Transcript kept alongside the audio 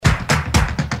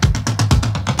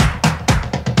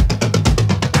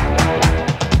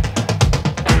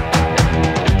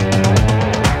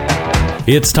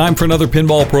It's time for another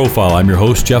Pinball Profile. I'm your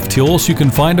host, Jeff Teolis. You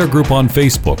can find our group on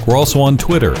Facebook. We're also on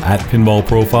Twitter @Pinball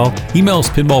Profile. Email us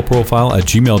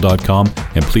pinballprofile@gmail.com,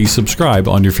 and please subscribe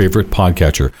on your favorite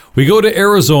podcatcher. We go to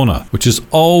Arizona, which is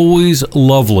always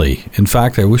lovely. In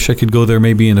fact, I wish I could go there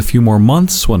maybe in a few more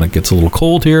months when it gets a little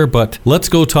cold here, but let's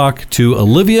go talk to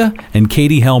Olivia and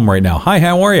Katie Helm right now. Hi,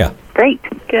 how are you? Great.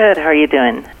 Good. How are you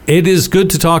doing? It is good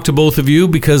to talk to both of you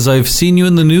because I've seen you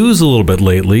in the news a little bit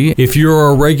lately. If you're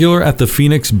a regular at the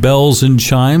Phoenix Bells and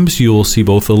Chimes, you will see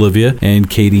both Olivia and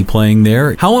Katie playing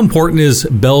there. How important is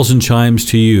Bells and Chimes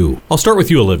to you? I'll start with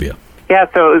you, Olivia. Yeah,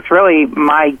 so it was really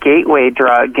my gateway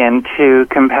drug into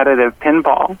competitive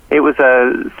pinball. It was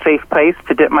a safe place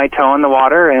to dip my toe in the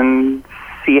water and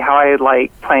see how I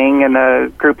like playing in a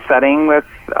group setting with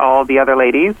all the other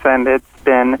ladies, and it's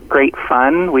been great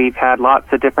fun. We've had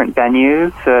lots of different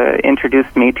venues,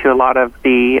 introduced me to a lot of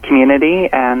the community,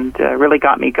 and really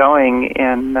got me going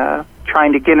in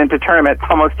trying to get into tournaments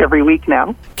almost every week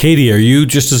now. Katie, are you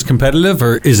just as competitive,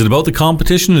 or is it about the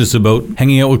competition? Is it about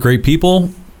hanging out with great people?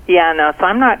 Yeah, no, so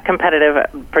I'm not competitive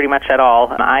pretty much at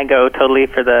all. I go totally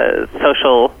for the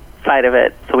social side of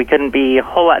it, so we couldn't be a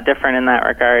whole lot different in that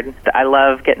regard. I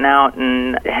love getting out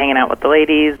and hanging out with the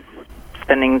ladies,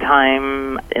 spending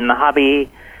time in the hobby,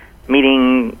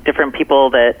 meeting different people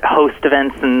that host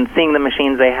events and seeing the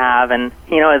machines they have. And,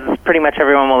 you know, as pretty much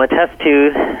everyone will attest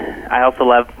to, I also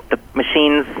love the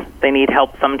machines. They need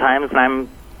help sometimes, and I'm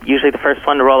usually the first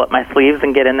one to roll up my sleeves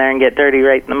and get in there and get dirty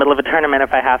right in the middle of a tournament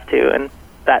if I have to. And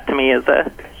that, to me, is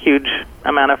a huge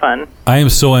amount of fun. I am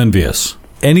so envious.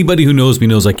 Anybody who knows me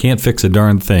knows I can't fix a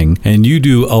darn thing, and you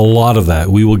do a lot of that.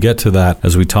 We will get to that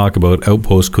as we talk about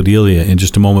Outpost Cordelia in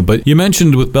just a moment. But you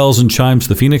mentioned with Bells and Chimes,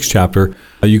 the Phoenix chapter,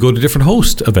 you go to different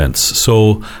host events.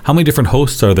 So how many different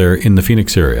hosts are there in the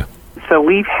Phoenix area? So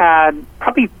we've had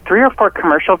probably 3 or 4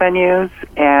 commercial venues,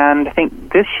 and I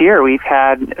think this year we've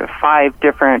had 5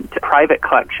 different private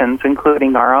collections,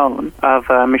 including our own, of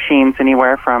machines,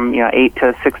 anywhere from 8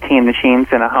 to 16 machines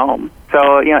in a home.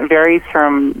 So, it varies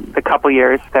from the couple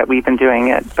years that we've been doing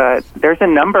it, but there's a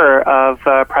number of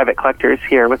private collectors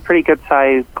here with pretty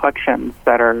good-sized collections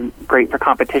that are great for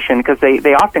competition because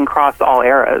they often cross all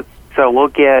eras. So we'll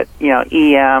get,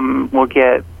 EM, we'll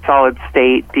get solid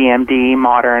state, DMD,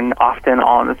 modern, often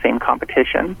all in the same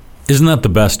competition. Isn't that the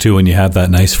best, too, when you have that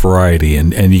nice variety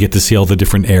and you get to see all the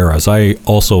different eras? I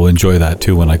also enjoy that,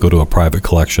 too, when I go to a private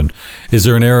collection. Is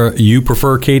there an era you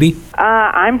prefer, Katie?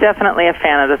 I'm definitely a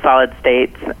fan of the solid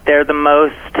states. They're the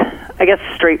most, I guess,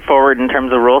 straightforward in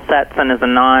terms of rule sets, and as a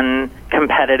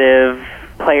non-competitive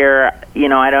player,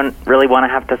 I don't really want to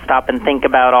have to stop and think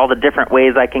about all the different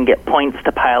ways I can get points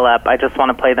to pile up. I just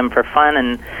want to play them for fun,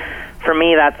 and for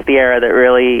me, that's the era that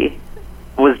really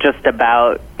was just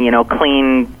about,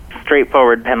 clean,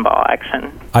 straightforward pinball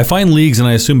action. I find leagues, and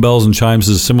I assume Bells and Chimes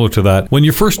is similar to that. When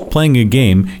you're first playing a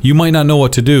game, you might not know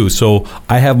what to do. So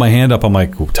I have my hand up. I'm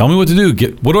like, tell me what to do.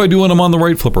 What do I do when I'm on the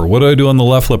right flipper? What do I do on the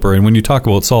left flipper? And when you talk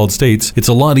about solid states, it's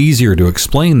a lot easier to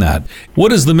explain that.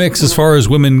 What is the mix as far as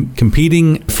women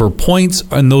competing for points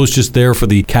and those just there for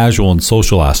the casual and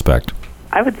social aspect?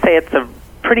 I would say it's a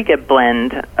pretty good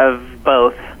blend of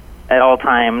both at all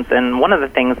times. And one of the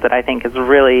things that I think is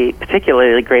really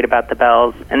particularly great about the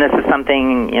Bells, and this is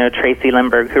something, Tracy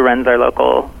Lindbergh, who runs our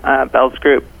local Bells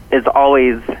group, is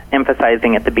always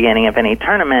emphasizing at the beginning of any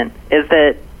tournament, is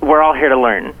that we're all here to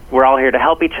learn. We're all here to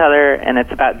help each other, and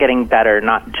it's about getting better,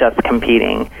 not just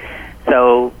competing.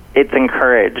 So it's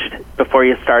encouraged before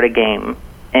you start a game.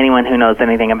 Anyone who knows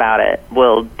anything about it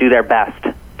will do their best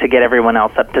to get everyone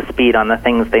else up to speed on the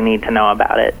things they need to know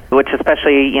about it, which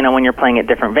especially, when you're playing at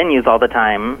different venues all the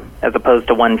time, as opposed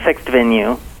to one fixed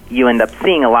venue, you end up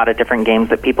seeing a lot of different games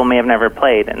that people may have never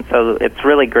played. And so it's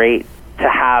really great to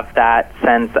have that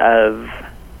sense of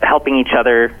helping each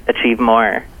other achieve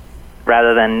more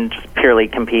rather than just purely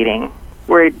competing.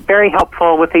 We're very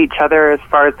helpful with each other as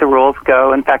far as the rules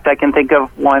go. In fact, I can think of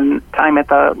one time at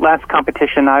the last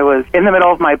competition, I was in the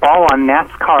middle of my ball on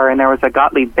NASCAR, and there was a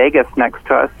Gottlieb Vegas next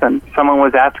to us, and someone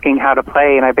was asking how to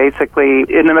play, and I basically,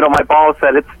 in the middle of my ball,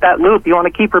 said, "It's that loop. You want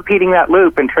to keep repeating that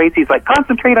loop." And Tracy's like,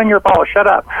 "Concentrate on your ball. Shut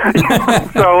up."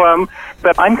 So,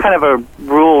 but I'm kind of a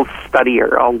rules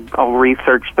studier. I'll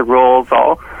research the rules.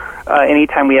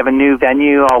 Anytime we have a new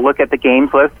venue, I'll look at the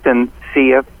games list and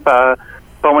see if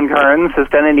Bowen Kearns has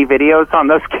done any videos on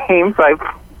those games. I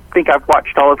think I've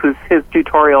watched all of his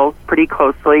tutorials pretty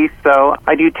closely, so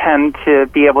I do tend to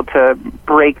be able to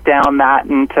break down that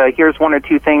into here's 1 or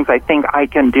 2 things I think I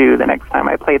can do the next time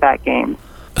I play that game.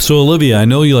 So, Olivia, I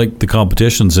know you like the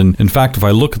competitions, and in fact, if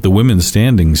I look at the women's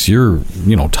standings, you're,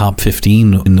 top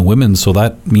 15 in the women's, so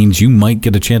that means you might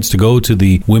get a chance to go to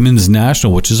the Women's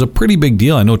National, which is a pretty big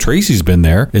deal. I know Tracy's been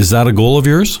there. Is that a goal of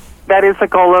yours? That is a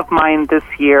goal of mine this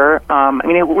year.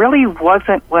 It really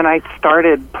wasn't when I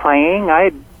started playing.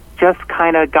 I just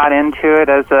kind of got into it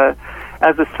as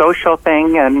a social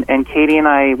thing, and Katie and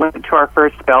I went to our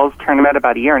first Bells tournament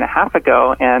about a year and a half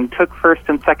ago and took first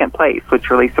and second place, which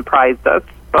really surprised us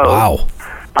both. Wow.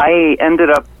 I ended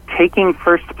up taking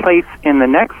first place in the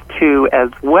next two as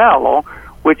well,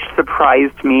 which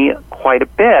surprised me quite a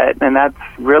bit, and that's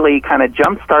really kind of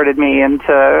jump-started me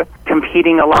into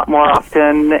competing a lot more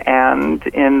often and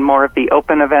in more of the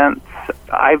open events.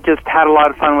 I've just had a lot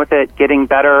of fun with it, getting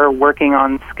better, working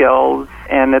on skills,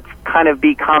 and it's kind of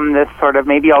become this sort of,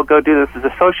 maybe I'll go do this as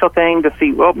a social thing to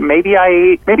see, well, maybe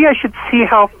I should see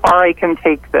how far I can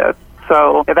take this.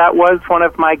 So that was one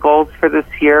of my goals for this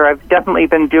year. I've definitely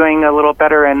been doing a little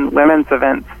better in women's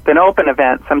events than open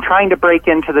events. I'm trying to break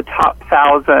into the top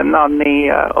 1,000 on the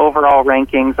overall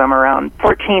rankings. I'm around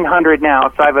 1,400 now,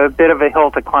 so I have a bit of a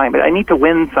hill to climb. But I need to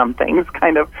win something. It's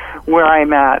kind of where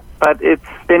I'm at. But it's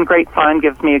been great fun,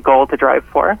 gives me a goal to drive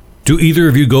for. Do either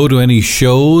of you go to any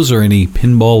shows or any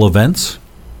pinball events?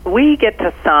 We get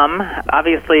to some.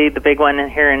 Obviously, the big one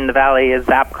here in the Valley is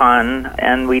Zapcon,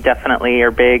 and we definitely are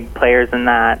big players in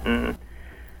that. And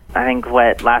I think,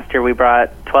 last year we brought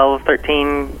 12,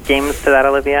 13 games to that,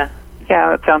 Olivia?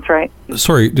 Yeah, that sounds right.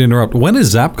 Sorry to interrupt. When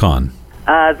is Zapcon?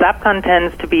 Zapcon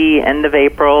tends to be end of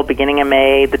April, beginning of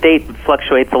May. The date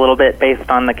fluctuates a little bit based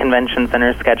on the convention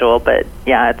center schedule, but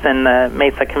yeah, it's in the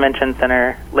Mesa Convention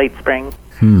Center late spring.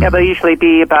 Yeah, there'll usually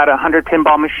be about 100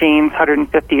 pinball machines,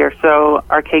 150 or so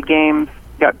arcade games.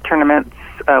 Got tournaments,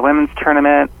 women's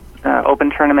tournament,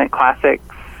 open tournament, classics,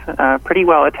 pretty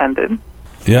well attended.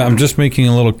 Yeah, I'm just making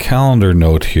a little calendar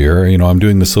note here. I'm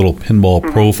doing this little pinball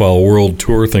profile world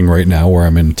tour thing right now where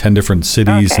I'm in 10 different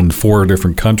cities and 4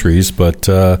 different countries. But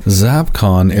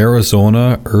Zapcon,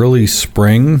 Arizona, early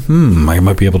spring. I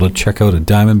might be able to check out a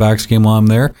Diamondbacks game while I'm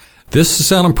there. This is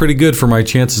sounding pretty good for my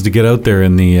chances to get out there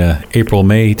in the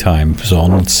April-May time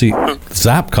zone. Let's see.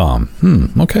 Zapcon.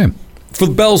 Okay. For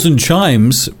the Bells and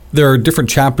Chimes, there are different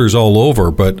chapters all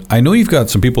over, but I know you've got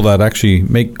some people that actually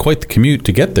make quite the commute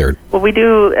to get there. Well, we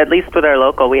do, at least with our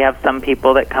local. We have some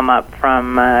people that come up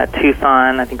from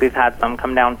Tucson. I think we've had some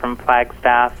come down from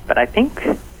Flagstaff, but I think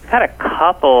we've had a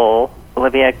couple,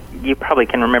 Olivia, you probably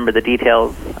can remember the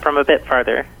details, from a bit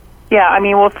farther. Yeah,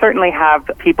 we'll certainly have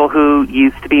people who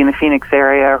used to be in the Phoenix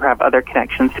area or have other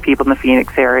connections to people in the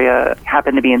Phoenix area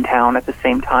happen to be in town at the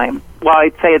same time. While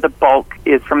I'd say the bulk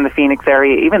is from the Phoenix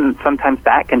area, even sometimes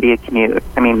that can be a commute.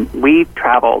 We've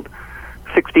traveled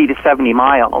 60 to 70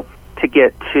 miles to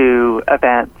get to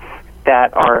events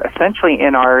that are essentially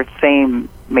in our same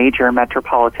major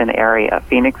metropolitan area.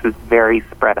 Phoenix is very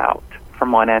spread out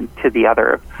from one end to the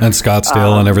other. And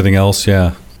Scottsdale and everything else,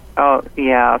 yeah. Oh,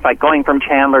 yeah. It's like going from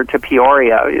Chandler to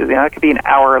Peoria. It could be an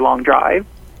hour-long drive.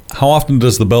 How often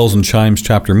does the Bells and Chimes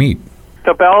chapter meet?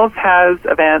 So Bells has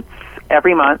events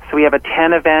every month. So we have a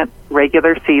 10-event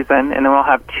regular season, and then we'll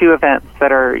have 2 events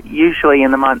that are usually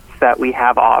in the months that we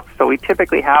have off. So we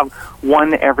typically have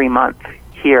one every month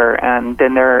here, and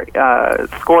then they're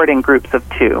scored in groups of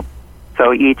 2.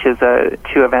 So each is a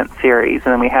 2-event series,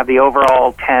 and then we have the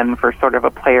overall 10 for sort of a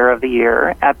player of the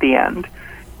year at the end,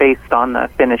 based on the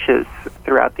finishes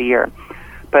throughout the year.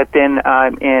 But then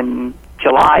in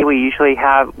July, we usually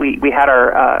have, we had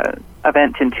our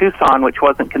event in Tucson, which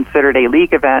wasn't considered a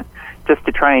league event, just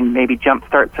to try and maybe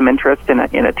jumpstart some interest in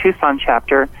a Tucson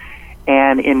chapter.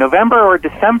 And in November or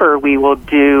December, we will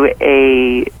do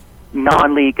a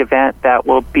non-league event that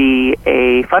will be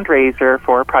a fundraiser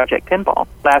for Project Pinball.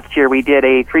 Last year we did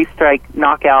a 3-strike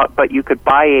knockout, but you could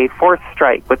buy a 4th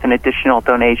strike with an additional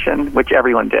donation, which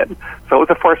everyone did. So it was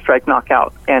a 4-strike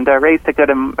knockout, and raised a good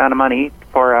amount of money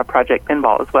for Project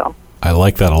Pinball as well. I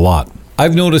like that a lot.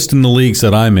 I've noticed in the leagues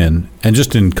that I'm in, and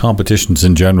just in competitions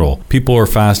in general, people are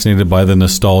fascinated by the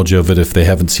nostalgia of it if they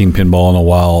haven't seen pinball in a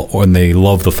while, and they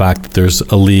love the fact that there's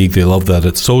a league, they love that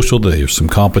it's social, there's some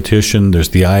competition, there's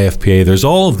the IFPA, there's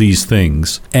all of these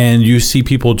things, and you see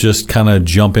people just kind of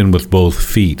jump in with both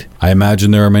feet. I imagine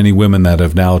there are many women that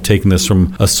have now taken this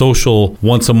from a social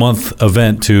once-a-month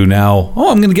event to now,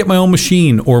 I'm going to get my own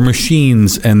machine or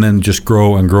machines, and then just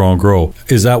grow and grow and grow.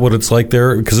 Is that what it's like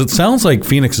there? Because it sounds like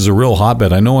Phoenix is a real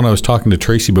hotbed. I know when I was talking to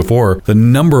Tracy before, the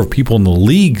number of people in the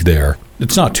league there,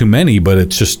 it's not too many, but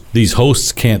it's just these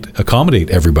hosts can't accommodate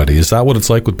everybody. Is that what it's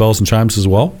like with Bells and Chimes as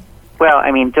well? Well,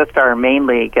 just our main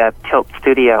league at Tilt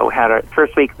Studio had our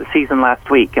first week of the season last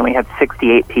week, and we had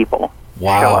 68 people show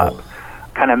up.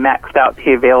 kind of maxed out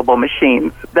the available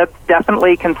machines. That's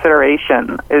definitely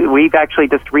consideration. We've actually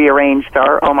just rearranged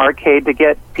our home arcade to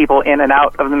get people in and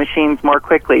out of the machines more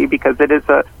quickly because it is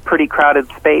a pretty crowded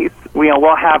space.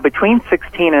 We'll have between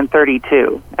 16 and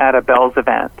 32 at a Bell's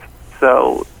event.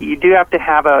 So you do have to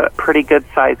have a pretty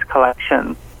good-sized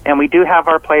collection. And we do have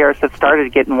our players that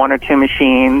started getting 1 or 2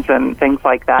 machines and things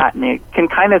like that. And you can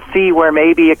kind of see where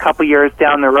maybe a couple years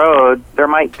down the road, there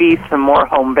might be some more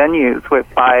home venues with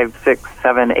 5, 6,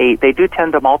 7, 8. They do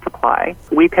tend to multiply.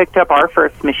 We picked up our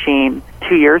first machine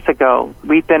 2 years ago.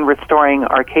 We've been restoring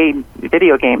arcade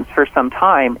video games for some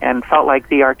time and felt like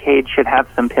the arcade should have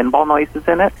some pinball noises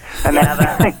in it. And then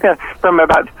from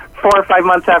about 4 or 5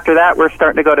 months after that, we're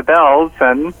starting to go to Bell's,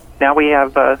 and now we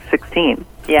have 16.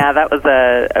 Yeah, that was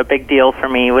a big deal for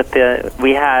me.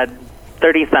 We had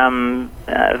 30-some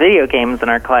video games in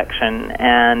our collection,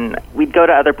 and we'd go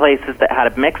to other places that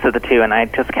had a mix of the two, and I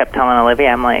just kept telling Olivia,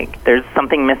 I'm like, there's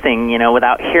something missing,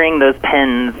 without hearing those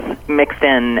pins mixed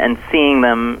in and seeing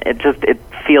them, it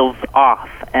feels off.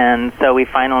 And so we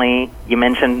finally, you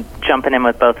mentioned jumping in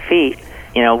with both feet.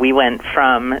 We went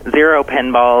from 0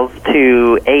 pinballs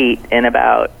to 8 in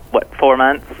about, 4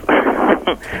 months?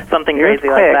 Something crazy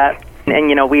like that.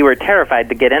 And, we were terrified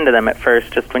to get into them at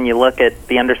first, just when you look at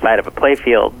the underside of a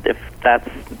playfield. If that's,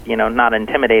 not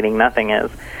intimidating, nothing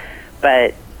is.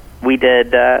 But we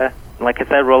did, like I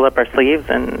said, roll up our sleeves,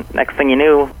 and next thing you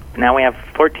knew, now we have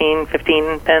 14,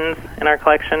 15 pins in our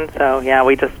collection. So, yeah,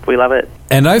 we love it.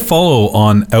 And I follow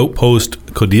on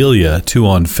Outpost Cordelia, too,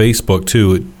 on Facebook,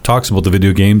 too. It talks about the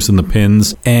video games and the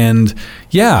pins. And,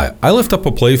 yeah, I lift up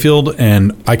a playfield,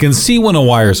 and I can see when a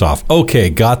wire's off. Okay,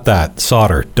 got that.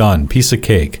 Solder. Done. Piece of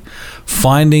cake.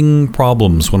 Finding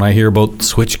problems when I hear about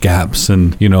switch gaps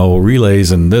and,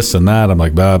 relays and this and that. I'm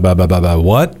like, blah, blah, blah, blah, blah.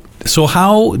 What? So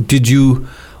how did you...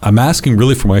 I'm asking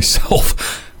really for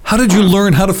myself. How did you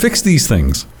learn how to fix these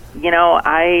things?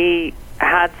 I'd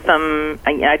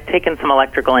taken some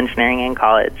electrical engineering in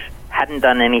college. Hadn't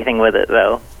done anything with it,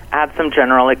 though. I had some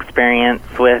general experience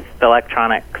with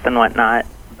electronics and whatnot.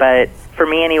 But for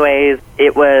me, anyways,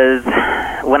 it was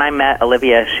when I met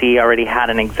Olivia, she already had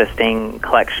an existing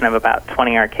collection of about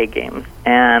 20 arcade games.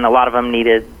 And a lot of them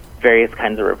needed various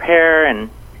kinds of repair. And,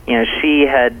 she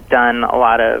had done a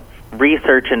lot of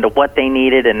research into what they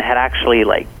needed and had actually,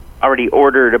 already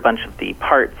ordered a bunch of the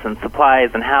parts and supplies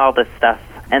and had all this stuff.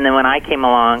 And then when I came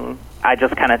along, I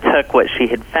just kind of took what she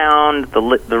had found,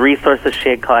 the resources she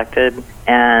had collected,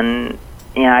 and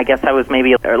I guess I was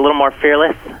maybe a little more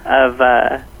fearless of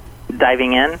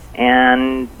diving in,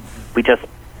 and we just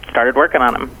started working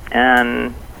on them.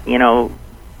 And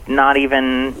not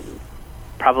even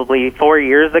probably 4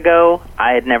 years ago,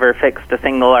 I had never fixed a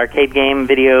single arcade game,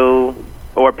 video,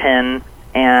 or pin.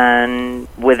 And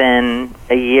within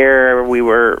a year, we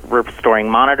were restoring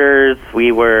monitors,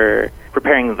 we were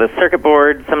repairing the circuit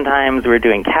board sometimes, we were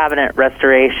doing cabinet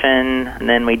restoration, and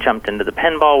then we jumped into the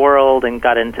pinball world and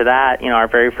got into that. Our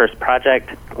very first project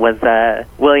was a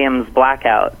Williams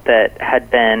blackout that had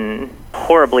been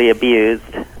horribly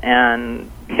abused,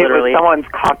 and literally... It was someone's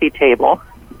coffee table.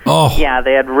 Oh. Yeah,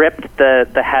 they had ripped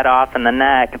the head off and the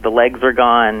neck, the legs were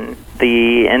gone,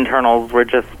 the internals were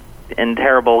just in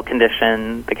terrible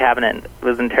condition, the cabinet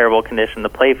was in terrible condition, the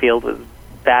playfield was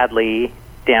badly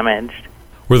damaged.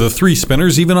 Were the 3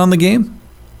 spinners even on the game?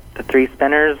 The 3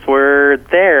 spinners were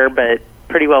there, but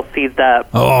pretty well seized up.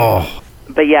 Oh.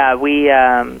 But yeah, we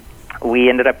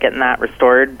ended up getting that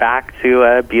restored back to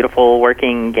a beautiful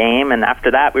working game, and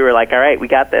after that we were like, all right, we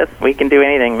got this, we can do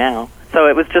anything now. So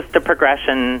it was just a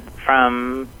progression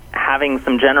from having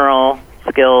some general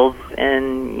skills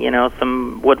in,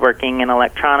 some woodworking and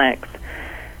electronics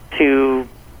to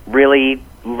really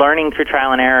learning through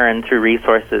trial and error and through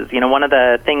resources. One of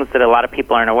the things that a lot of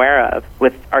people aren't aware of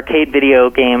with arcade video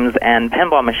games and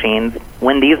pinball machines,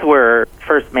 when these were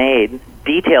first made,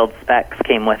 detailed specs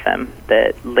came with them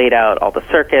that laid out all the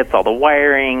circuits, all the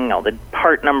wiring, all the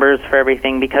part numbers for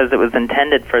everything, because it was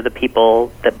intended for the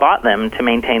people that bought them to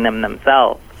maintain them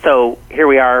themselves. So here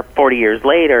we are 40 years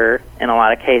later in a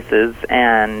lot of cases,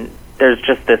 and there's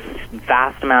just this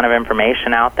vast amount of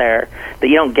information out there that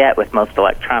you don't get with most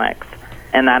electronics.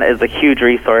 And that is a huge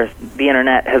resource. The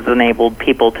internet has enabled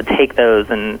people to take those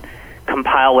and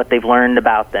compile what they've learned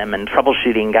about them and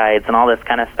troubleshooting guides and all this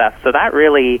kind of stuff. So that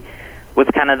really was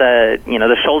kind of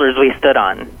the shoulders we stood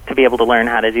on to be able to learn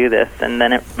how to do this. And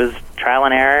then it was trial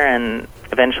and error, and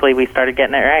eventually we started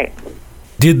getting it right.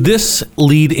 Did this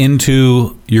lead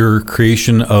into your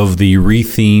creation of the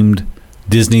rethemed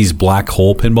Disney's Black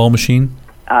Hole pinball machine?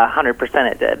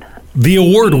 100% it did. The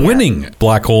award-winning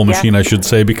Black Hole machine, I should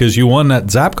say, because you won at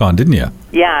Zapcon, didn't you?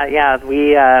 Yeah.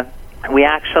 We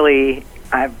actually,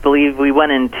 I believe we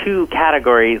went in 2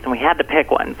 categories, and we had to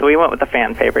pick one. So we went with the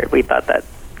fan favorite. We thought that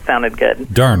sounded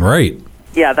good. Darn right.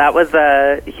 Yeah, that was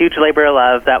a huge labor of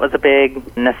love. That was a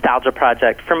big nostalgia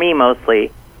project for me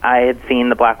mostly. I had seen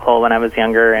The Black Hole when I was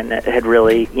younger, and it had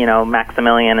really,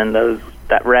 Maximilian and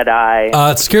that red eye.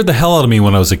 It scared the hell out of me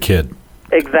when I was a kid.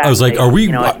 Exactly. I was like, are we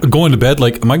going to bed?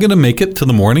 Like, am I going to make it to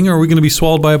the morning, or are we going to be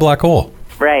swallowed by a black hole?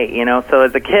 Right, so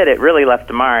as a kid, it really left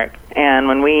a mark. And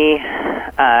when we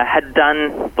had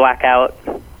done Blackout,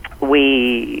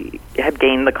 we had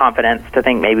gained the confidence to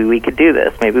think maybe we could do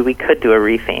this. Maybe we could do a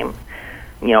retheme.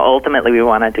 Ultimately, we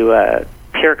want to do a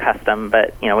pure custom,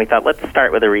 but, we thought, let's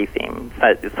start with a retheme.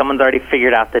 Someone's already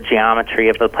figured out the geometry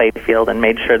of the play field and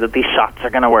made sure that these shots are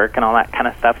going to work and all that kind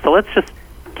of stuff. So let's just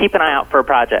keep an eye out for a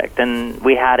project. And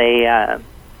we had a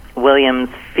Williams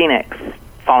Phoenix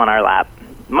fall in our lap.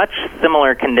 Much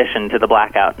similar condition to the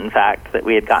Blackout, in fact, that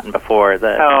we had gotten before.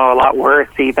 A lot worse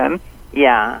even.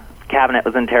 Yeah. Cabinet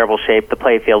was in terrible shape. The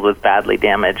play field was badly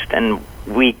damaged. And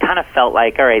we kind of felt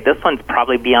like, all right, this one's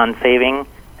probably beyond saving,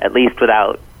 at least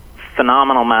without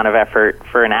phenomenal amount of effort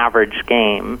for an average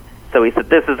game. So we said,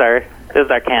 this is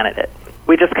our candidate.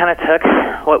 We just kind of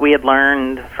took what we had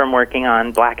learned from working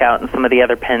on Blackout and some of the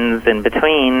other pins in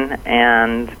between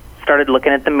and started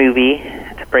looking at the movie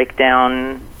to break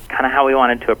down kind of how we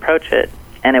wanted to approach it.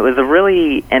 And it was a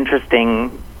really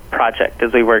interesting project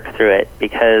as we worked through it,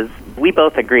 because we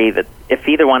both agree that if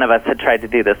either one of us had tried to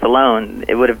do this alone,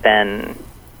 it would have been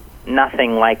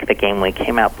nothing like the game we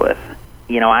came up with.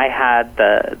 I had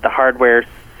the hardware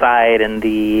side and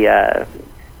the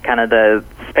kind of the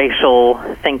spatial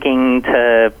thinking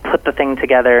to put the thing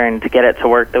together and to get it to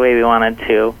work the way we wanted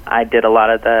to. I did a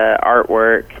lot of the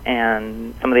artwork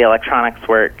and some of the electronics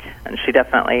work, and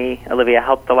Olivia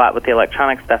helped a lot with the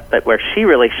electronic stuff, but where she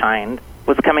really shined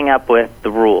was coming up with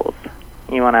the rules.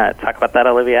 You want to talk about that,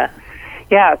 Olivia?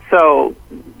 Yeah, so,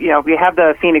 we have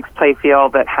the Phoenix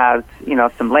playfield that has,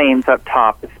 some lanes up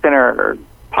top, a spinner,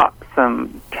 pop,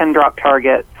 some 10-drop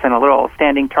targets, and a little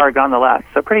standing target on the left.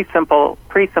 So pretty simple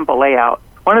layout.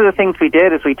 One of the things we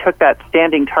did is we took that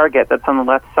standing target that's on the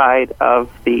left side of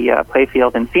the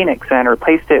playfield in Phoenix and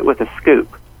replaced it with a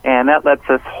scoop. And that lets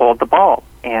us hold the ball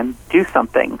and do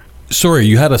something. Sorry,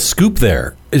 you had a scoop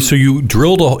there. So you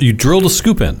drilled a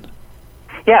scoop in.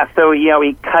 Yeah, so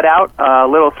we cut out a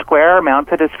little square,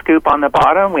 mounted a scoop on the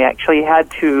bottom. We actually had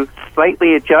to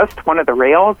slightly adjust one of the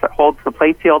rails that holds the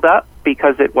playfield up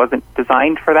because it wasn't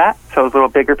designed for that. So it was a little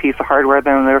bigger piece of hardware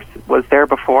than there was there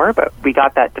before, but we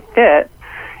got that to fit.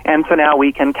 And so now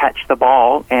we can catch the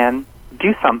ball and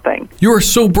do something. You are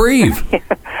so brave.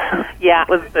 Yeah, it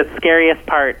was the scariest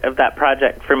part of that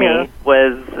project for me,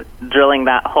 was drilling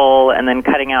that hole and then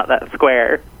cutting out that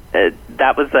square.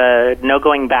 That was a no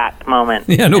going back moment.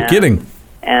 Yeah, no kidding.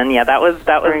 And yeah, that was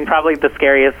probably the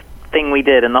scariest thing we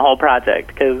did in the whole project,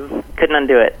 because couldn't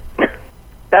undo it.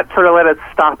 That sort of let us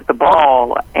stop the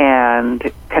ball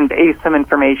and convey some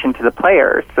information to the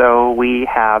player. So we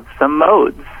have some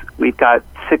modes. We've got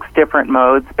 6 different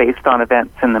modes based on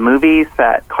events in the movies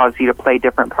that cause you to play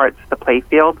different parts of the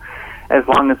playfield, as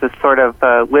long as a sort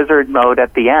of wizard mode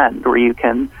at the end where you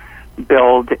can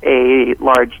build a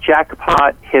large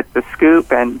jackpot, hit the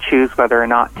scoop, and choose whether or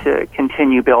not to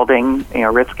continue building,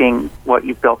 risking what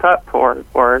you've built up,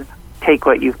 or take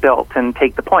what you've built and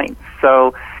take the points.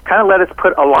 So kind of let us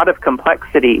put a lot of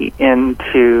complexity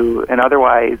into an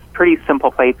otherwise pretty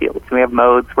simple playfield. So we have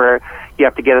modes where you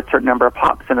have to get a certain number of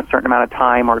pops in a certain amount of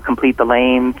time, or complete the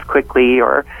lanes quickly,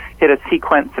 or hit a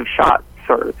sequence of shots,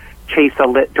 or chase a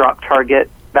lit drop target,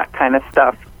 that kind of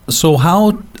stuff. So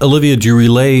how, Olivia, do you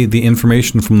relay the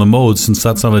information from the modes, since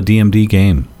that's not a DMD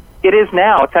game? It is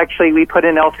now. It's actually, we put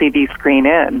an LCD screen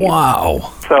in.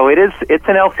 Wow. So it's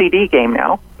an LCD game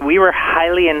now. We were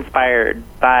highly inspired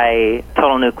by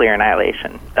Total Nuclear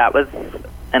Annihilation. That was,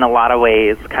 in a lot of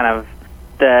ways, kind of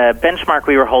the benchmark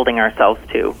we were holding ourselves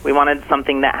to. We wanted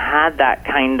something that had that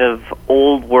kind of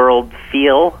old world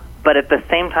feel, but at the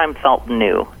same time felt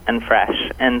new and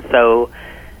fresh. And so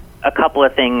a couple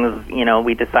of things,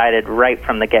 we decided right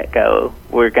from the get-go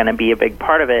were going to be a big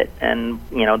part of it. And,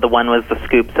 the one was the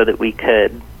scoop so that we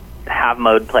could have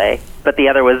mode play. But the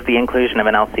other was the inclusion of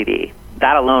an LCD.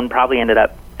 That alone probably ended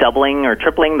up doubling or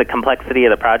tripling the complexity of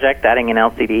the project, adding an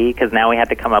LCD, because now we had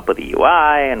to come up with a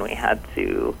UI and we had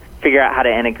to figure out how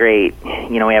to integrate.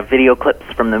 We have video clips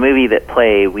from the movie that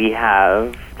play. We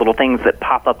have little things that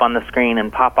pop up on the screen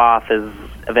and pop off as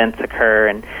events occur.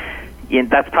 And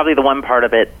that's probably the one part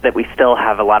of it that we still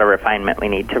have a lot of refinement we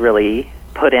need to really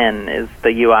put in, is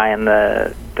the UI and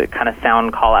the kind of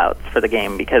sound call-outs for the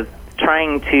game, because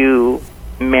trying to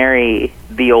marry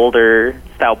the older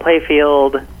style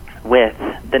playfield with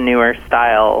the newer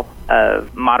style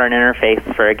of modern interface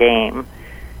for a game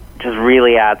just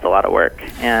really adds a lot of work.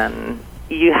 And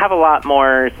you have a lot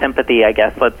more sympathy, I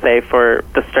guess, let's say, for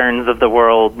the Sterns of the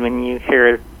world when you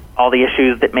hear all the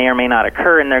issues that may or may not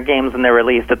occur in their games when they're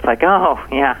released. It's like, oh,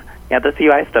 yeah, this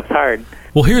UI stuff's hard.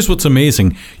 Well, here's what's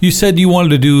amazing. You said you wanted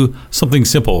to do something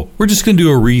simple. We're just going to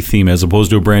do a re-theme as opposed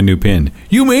to a brand new pin.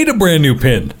 You made a brand new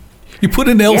pin. You put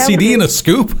an LCD in a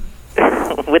scoop.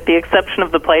 With the exception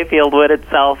of the playfield wood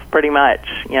itself, pretty much.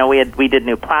 We did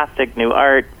new plastic, new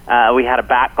art. We had a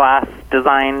back glass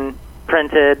design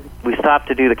printed. We still have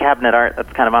to do the cabinet art.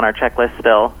 That's kind of on our checklist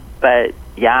still. But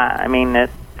yeah, I mean,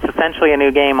 it's essentially a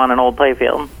new game on an old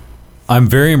playfield. I'm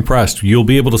very impressed. You'll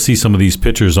be able to see some of these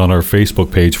pictures on our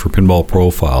Facebook page for Pinball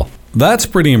Profile. That's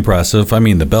pretty impressive. I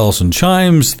mean, the bells and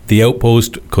chimes, the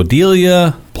Outpost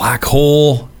Cordelia, Black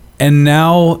Hole, and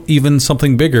now even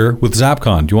something bigger with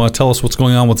Zapcon. Do you want to tell us what's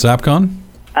going on with Zapcon?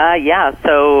 Yeah,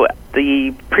 so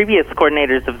the previous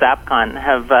coordinators of Zapcon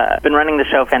have been running the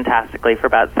show fantastically for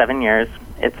about 7 years.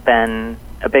 It's been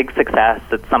a big success.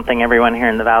 It's something everyone here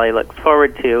in the Valley looks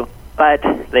forward to. But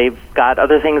they've got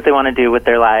other things they want to do with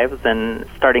their lives, and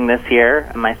starting this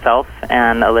year, myself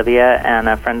and Olivia and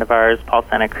a friend of ours, Paul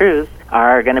Santa Cruz,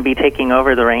 are going to be taking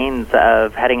over the reins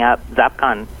of heading up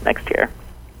Zapcon next year.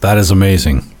 That is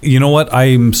amazing. You know what?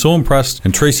 I'm so impressed,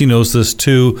 and Tracy knows this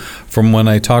too from when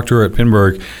I talked to her at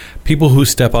Pinburg. People who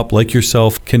step up like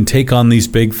yourself can take on these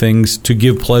big things to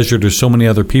give pleasure to so many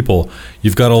other people.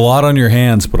 You've got a lot on your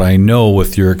hands, but I know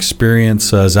with your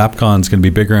experience, Zapcon's going to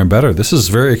be bigger and better. This is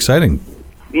very exciting.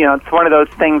 It's one of those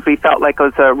things we felt like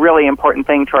was a really important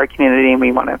thing to our community, and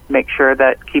we want to make sure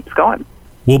that keeps going.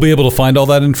 We'll be able to find all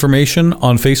that information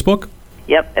on Facebook?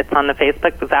 Yep, it's on the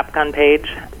Facebook, the Zapcon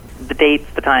page. The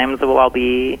dates, the times will all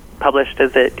be published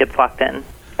as it gets locked in.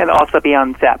 And also be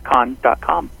on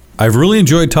Zapcon.com. I've really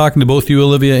enjoyed talking to both you,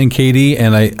 Olivia and Katie,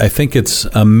 and I think it's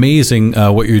amazing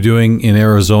what you're doing in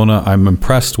Arizona. I'm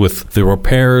impressed with the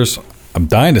repairs. I'm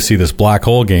dying to see this Black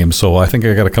Hole game, so I think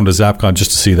I got to come to Zapcon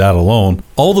just to see that alone.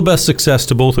 All the best success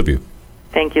to both of you.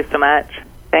 Thank you so much.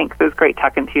 Thanks. It was great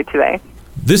talking to you today.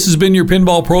 This has been your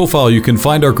Pinball Profile. You can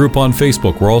find our group on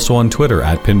Facebook. We're also on Twitter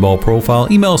at Pinball Profile.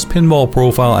 Email us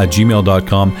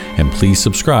pinballprofile@gmail.com, and please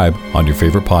subscribe on your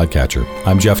favorite podcatcher.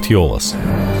 I'm Jeff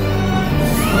Teolis.